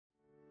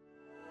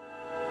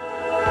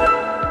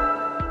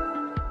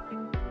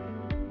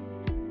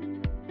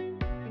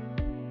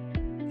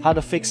How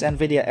to fix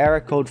Nvidia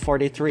Error code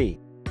 43.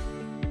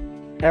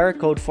 Error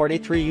code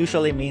 43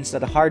 usually means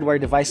that a hardware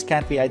device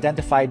can't be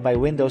identified by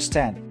Windows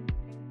 10.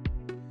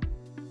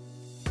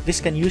 This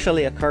can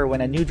usually occur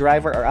when a new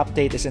driver or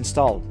update is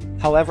installed.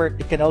 However,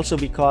 it can also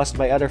be caused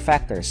by other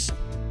factors.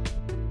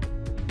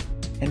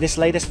 In this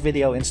latest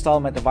video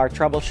installment of our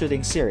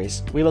troubleshooting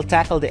series, we will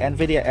tackle the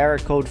Nvidia Error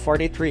code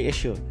 43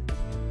 issue.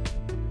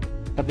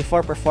 But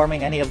before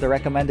performing any of the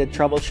recommended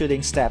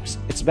troubleshooting steps,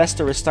 it's best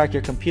to restart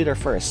your computer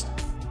first.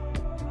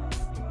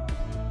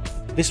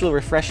 This will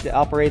refresh the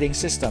operating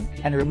system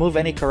and remove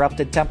any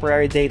corrupted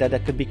temporary data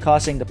that could be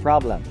causing the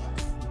problem.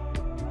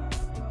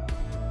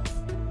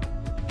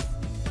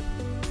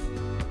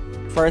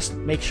 First,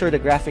 make sure the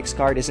graphics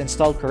card is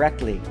installed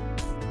correctly.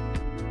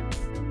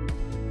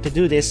 To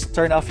do this,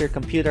 turn off your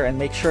computer and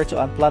make sure to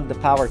unplug the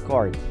power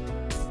cord.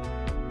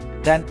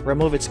 Then,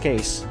 remove its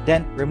case.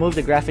 Then, remove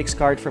the graphics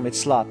card from its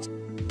slot.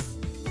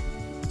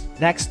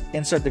 Next,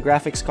 insert the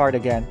graphics card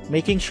again,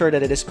 making sure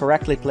that it is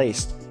correctly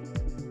placed.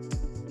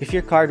 If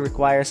your card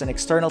requires an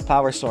external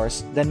power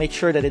source, then make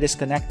sure that it is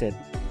connected.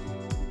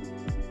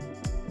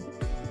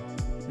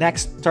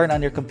 Next, turn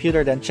on your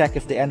computer, then check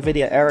if the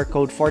Nvidia Error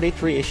code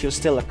 43 issue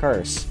still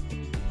occurs.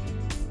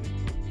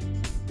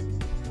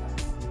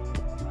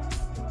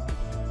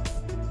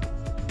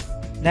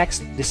 Next,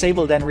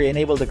 disable then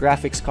re-enable the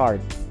graphics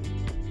card.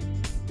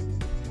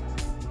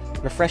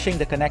 Refreshing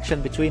the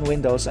connection between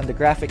Windows and the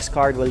graphics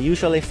card will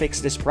usually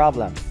fix this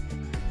problem.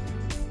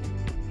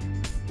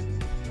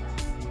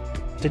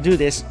 To do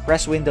this,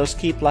 press Windows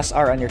key plus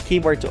R on your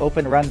keyboard to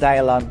open Run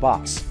dialog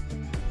box.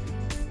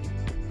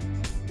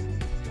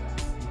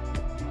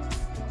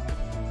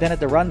 Then at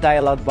the Run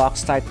dialog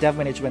box, type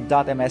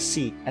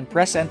devmanagement.msc and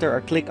press Enter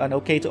or click on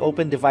OK to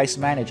open Device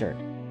Manager.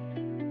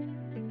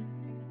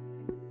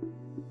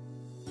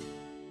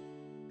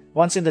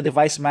 Once in the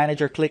Device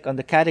Manager, click on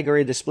the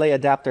category Display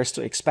Adapters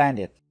to expand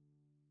it.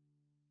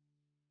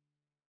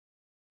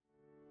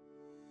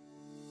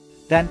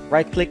 Then,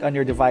 right-click on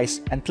your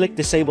device and click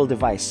Disable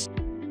Device.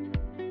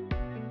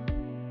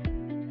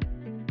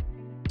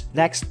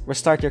 Next,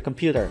 restart your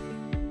computer.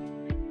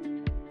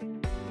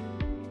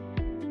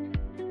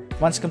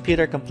 Once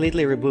computer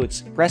completely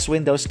reboots, press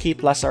Windows key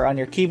plus R on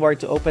your keyboard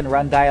to open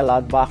Run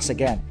dialog box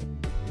again.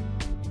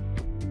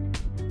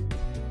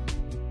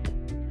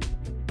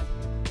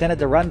 Then at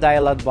the Run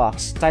dialog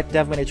box, type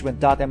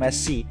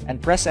devmanagement.msc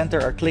and press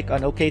Enter or click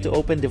on OK to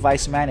open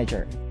Device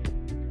Manager.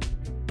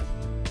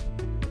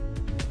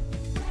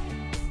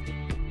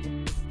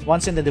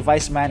 Once in the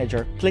Device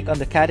Manager, click on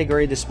the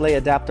category Display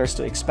Adapters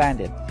to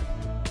expand it.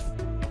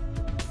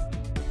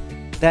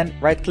 Then,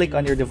 right-click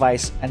on your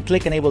device and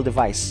click Enable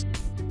Device.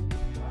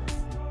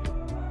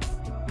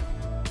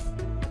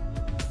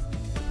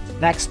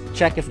 Next,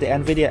 check if the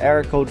Nvidia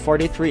Error code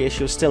 43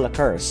 issue still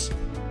occurs.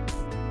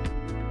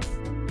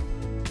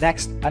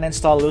 Next,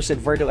 uninstall Lucid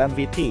VIRTU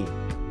MVP.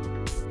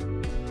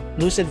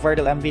 Lucid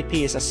VIRTU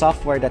MVP is a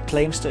software that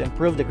claims to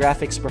improve the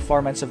graphics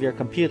performance of your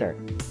computer.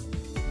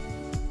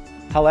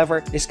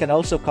 However, this can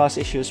also cause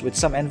issues with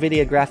some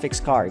Nvidia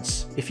graphics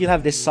cards. If you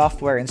have this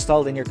software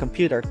installed in your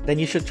computer, then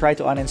you should try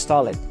to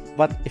uninstall it.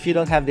 But if you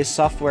don't have this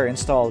software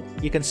installed,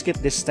 you can skip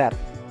this step.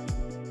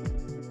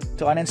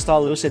 To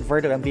uninstall Lucid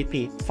VIRTU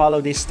MVP,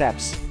 follow these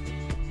steps.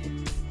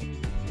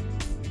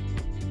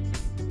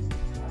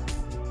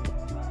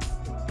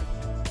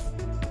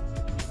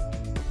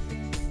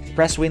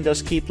 Press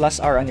Windows key plus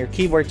R on your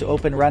keyboard to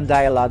open Run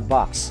dialog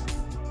box.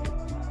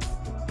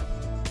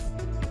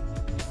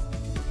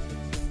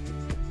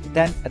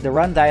 Then, at the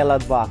Run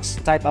dialog box,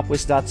 type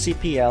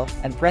upwiz.cpl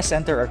and press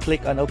Enter or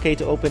click on OK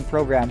to open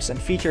Programs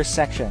and Features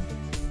section.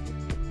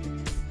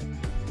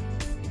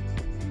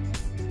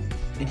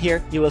 In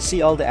here, you will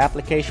see all the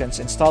applications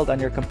installed on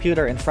your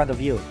computer in front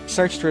of you.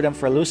 Search through them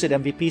for Lucid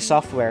MVP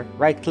software,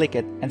 right-click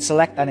it, and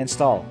select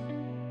Uninstall.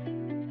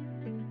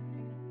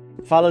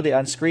 Follow the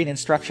on-screen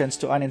instructions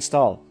to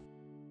uninstall.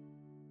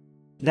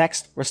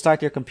 Next,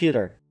 restart your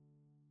computer.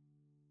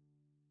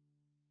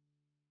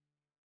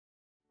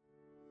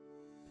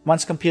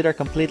 Once computer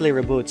completely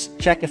reboots,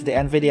 check if the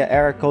Nvidia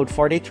Error code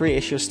 43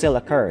 issue still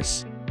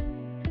occurs.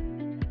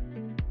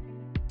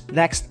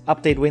 Next,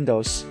 update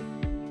Windows.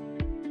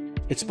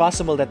 It's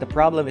possible that the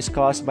problem is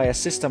caused by a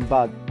system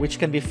bug, which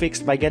can be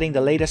fixed by getting the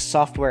latest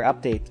software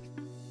update.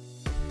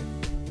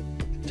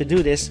 To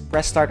do this,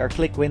 press Start or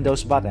click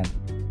Windows button.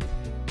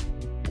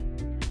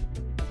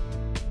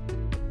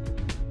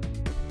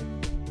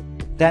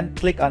 Then,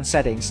 click on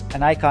Settings,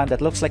 an icon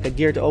that looks like a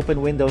gear to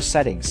open Windows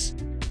settings.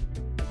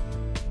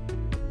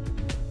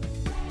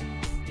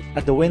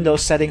 At the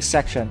Windows Settings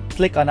section,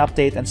 click on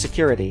Update and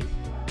Security.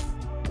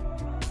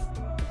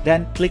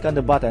 Then, click on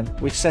the button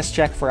which says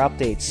Check for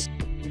Updates.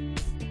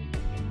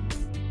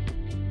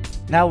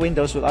 Now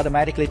Windows will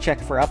automatically check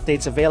for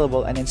updates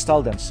available and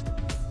install them.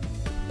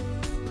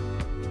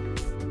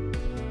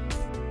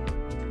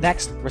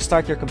 Next,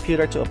 restart your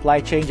computer to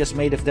apply changes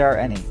made if there are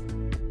any.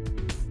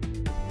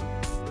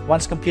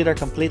 Once computer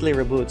completely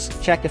reboots,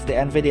 check if the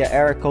Nvidia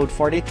Error code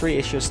 43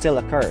 issue still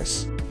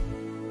occurs.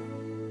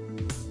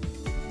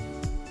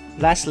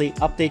 Lastly,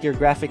 update your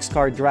graphics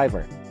card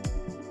driver.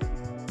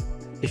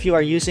 If you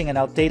are using an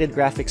outdated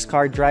graphics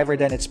card driver,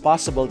 then it's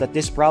possible that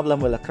this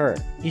problem will occur.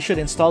 You should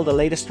install the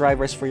latest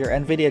drivers for your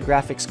Nvidia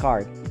graphics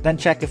card, then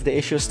check if the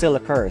issue still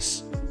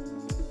occurs.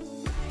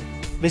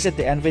 Visit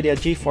the Nvidia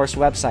GeForce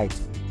website.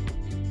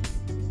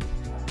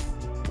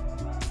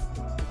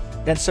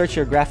 Then search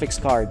your graphics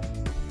card.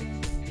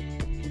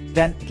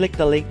 Then, click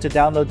the link to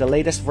download the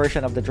latest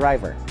version of the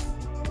driver.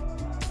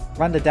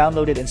 Run the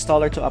downloaded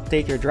installer to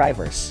update your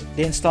drivers.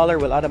 The installer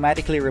will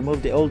automatically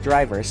remove the old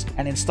drivers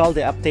and install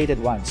the updated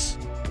ones.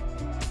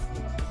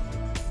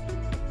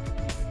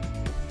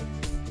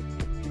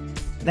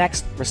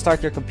 Next,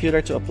 restart your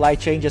computer to apply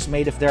changes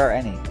made if there are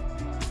any.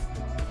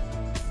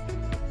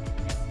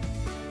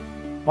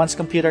 Once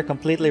computer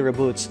completely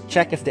reboots,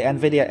 check if the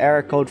Nvidia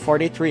Error code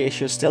 43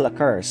 issue still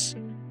occurs.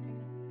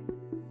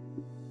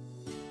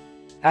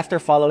 After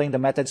following the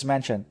methods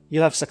mentioned,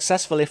 you have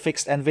successfully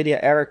fixed Nvidia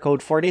Error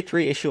code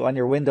 43 issue on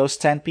your Windows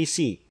 10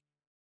 PC.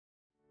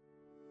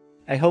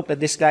 I hope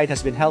that this guide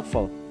has been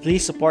helpful.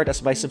 Please support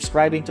us by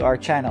subscribing to our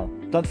channel.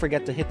 Don't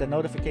forget to hit the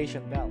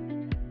notification bell.